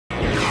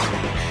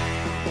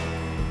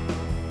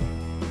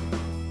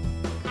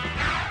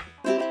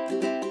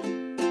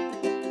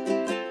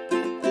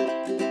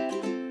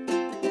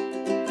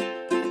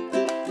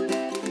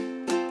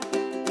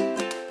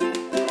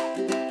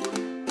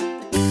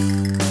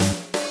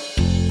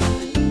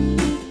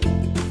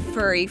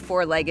furry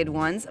four-legged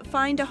ones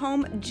find a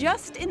home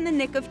just in the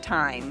nick of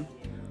time.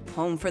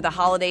 Home for the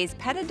Holidays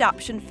Pet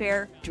Adoption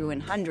Fair drew in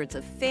hundreds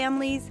of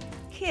families,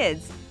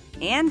 kids,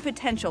 and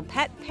potential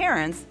pet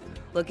parents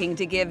looking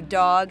to give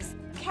dogs,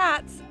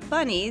 cats,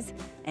 bunnies,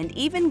 and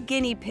even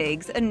guinea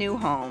pigs a new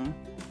home.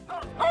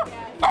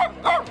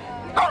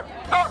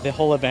 The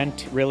whole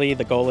event, really,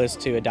 the goal is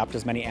to adopt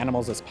as many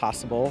animals as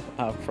possible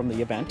from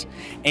the event.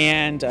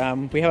 And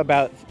we have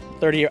about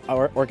 30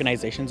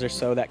 organizations or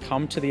so that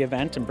come to the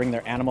event and bring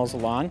their animals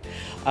along.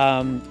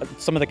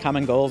 Some of the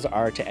common goals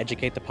are to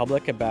educate the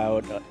public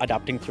about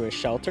adopting through a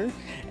shelter.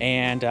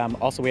 And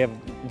also we have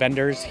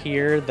vendors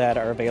here that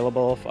are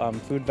available,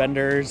 food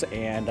vendors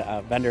and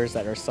vendors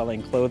that are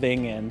selling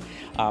clothing and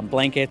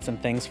blankets and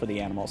things for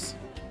the animals.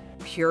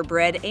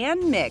 Purebred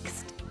and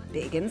mixed,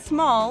 big and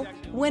small,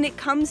 when it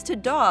comes to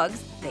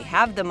dogs, they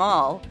have them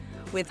all,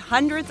 with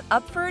hundreds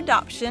up for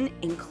adoption,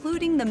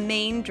 including the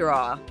main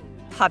draw,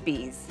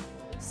 puppies.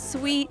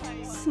 Sweet,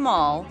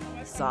 small,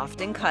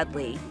 soft and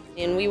cuddly.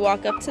 And we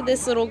walk up to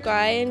this little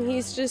guy and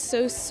he's just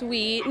so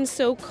sweet and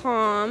so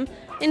calm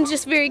and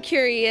just very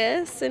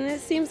curious, and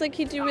it seems like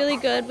he'd do really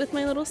good with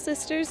my little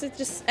sisters. It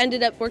just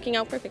ended up working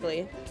out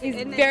perfectly.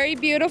 He's very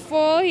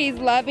beautiful, he's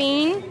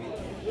loving,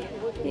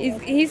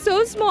 he's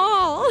so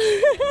small.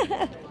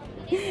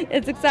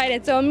 It's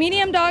exciting. So a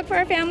medium dog for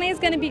our family is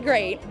going to be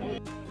great.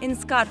 In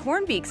Scott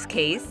Hornbeek's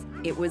case,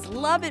 it was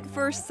love at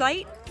first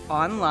sight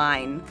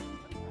online.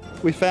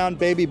 We found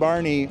baby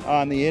Barney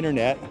on the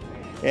internet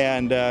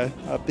and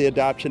up the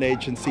adoption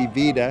agency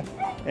Vida,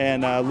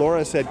 and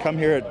Laura said come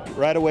here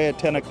right away at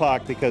 10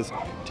 o'clock because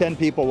 10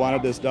 people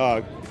wanted this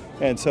dog,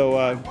 and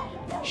so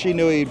she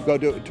knew he'd go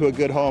to a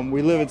good home.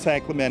 We live in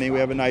San Clemente, we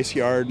have a nice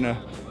yard and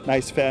a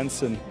nice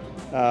fence, and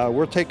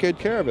we'll take good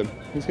care of him.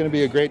 He's going to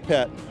be a great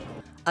pet.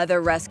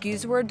 Other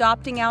rescues were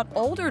adopting out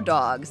older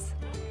dogs.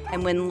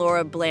 And when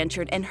Laura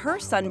Blanchard and her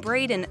son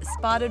Braden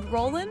spotted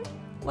Roland,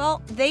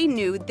 well, they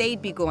knew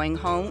they'd be going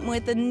home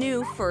with a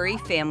new furry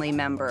family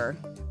member.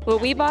 Well,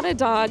 we bought a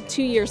dog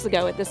 2 years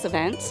ago at this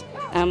event.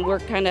 We're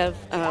kind of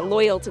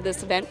loyal to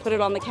this event, put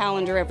it on the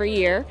calendar every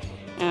year.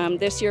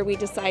 This year we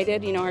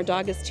decided, our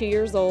dog is 2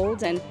 years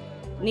old and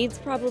needs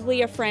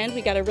probably a friend.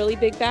 We got a really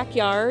big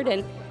backyard,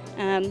 and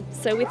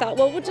so we thought,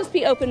 well, we'll just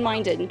be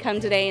open-minded and come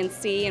today and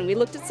see. And we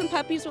looked at some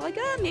puppies. We're like,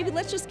 maybe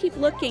let's just keep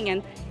looking.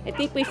 And I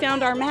think we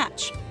found our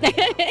match.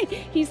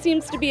 He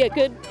seems to be a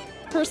good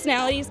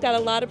personality. He's got a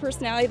lot of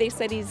personality. They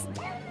said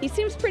he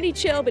seems pretty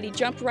chill, but he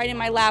jumped right in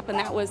my lap, and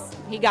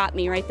he got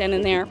me right then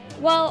and there.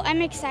 Well,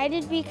 I'm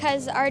excited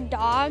because our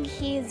dog,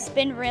 he's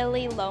been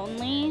really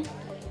lonely.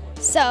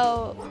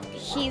 So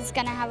he's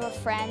gonna have a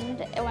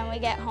friend when we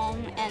get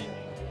home, and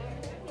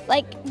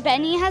like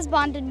Benny has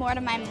bonded more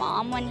to my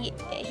mom when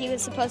he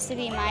was supposed to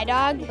be my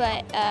dog,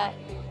 but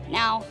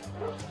now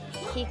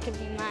he could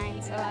be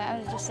mine, so I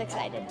was just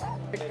excited.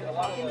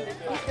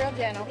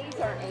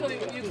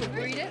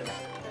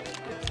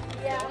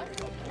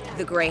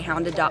 The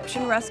Greyhound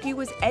Adoption Rescue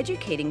was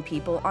educating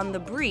people on the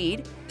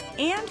breed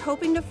and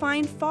hoping to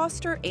find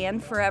foster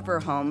and forever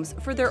homes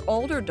for their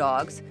older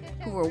dogs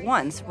who were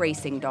once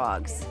racing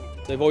dogs.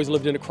 They've always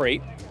lived in a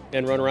crate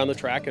and run around the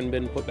track and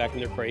been put back in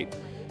their crate.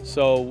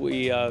 So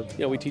we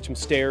teach them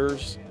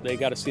stairs. They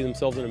got to see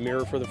themselves in a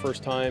mirror for the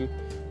first time,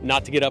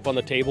 not to get up on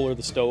the table or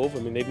the stove. I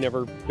mean, they've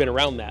never been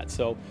around that.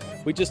 So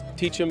we just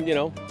teach them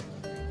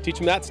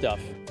that stuff.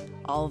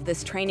 All of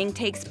this training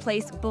takes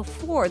place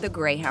before the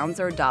greyhounds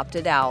are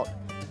adopted out.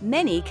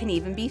 Many can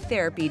even be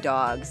therapy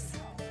dogs.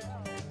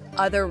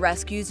 Other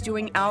rescues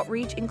doing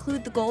outreach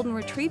include the Golden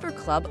Retriever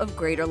Club of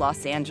Greater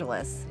Los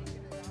Angeles.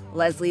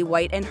 Leslie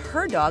White and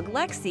her dog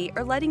Lexi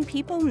are letting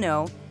people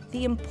know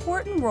the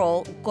important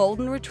role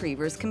Golden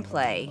Retrievers can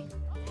play.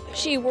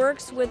 She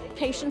works with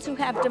patients who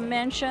have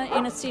dementia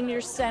in a senior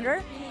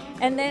center.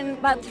 And then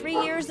about 3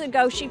 years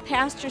ago, she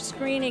passed her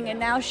screening, and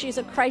now she's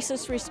a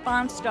crisis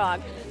response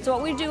dog. So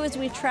what we do is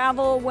we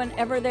travel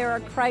whenever there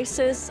are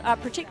crises,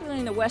 particularly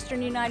in the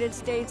western United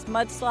States,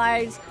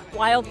 mudslides,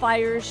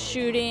 wildfires,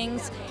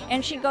 shootings,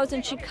 and she goes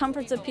and she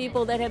comforts the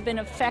people that have been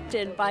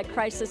affected by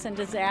crisis and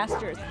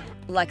disasters.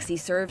 Lexi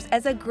serves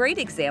as a great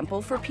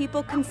example for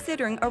people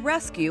considering a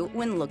rescue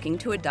when looking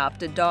to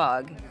adopt a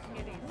dog.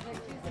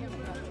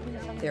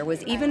 There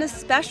was even a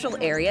special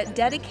area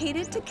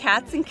dedicated to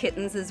cats and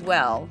kittens as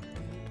well.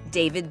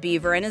 David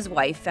Beaver and his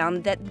wife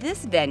found that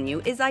this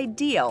venue is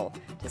ideal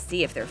to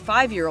see if their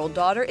 5-year-old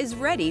daughter is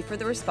ready for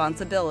the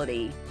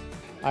responsibility.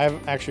 I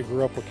actually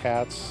grew up with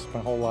cats my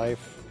whole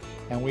life,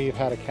 and we've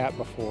had a cat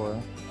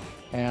before,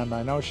 and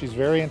I know she's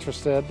very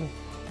interested.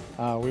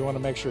 We want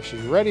to make sure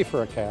she's ready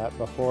for a cat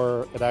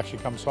before it actually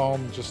comes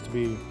home, just to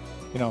be,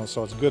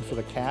 so it's good for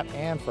the cat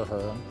and for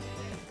her.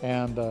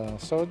 And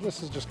so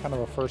this is just kind of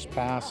a first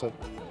pass at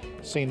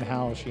seeing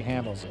how she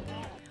handles it.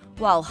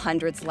 While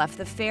hundreds left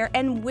the fair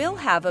and will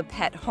have a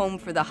pet home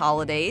for the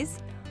holidays,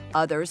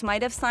 others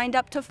might have signed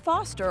up to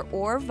foster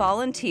or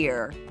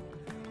volunteer.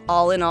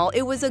 All in all,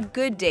 it was a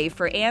good day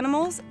for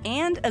animals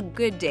and a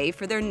good day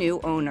for their new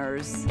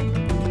owners.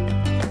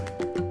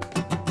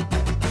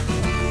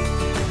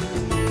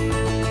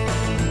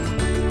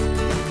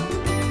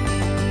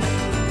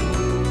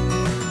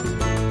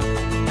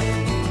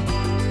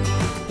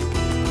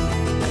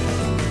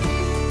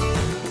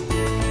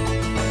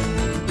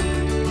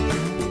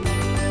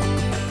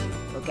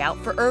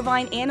 for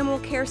Irvine Animal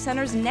Care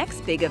Center's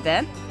next big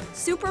event,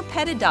 Super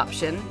Pet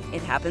Adoption.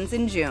 It happens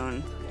in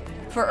June.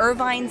 For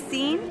Irvine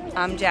Scene,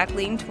 I'm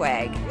Jacqueline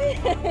Twegg.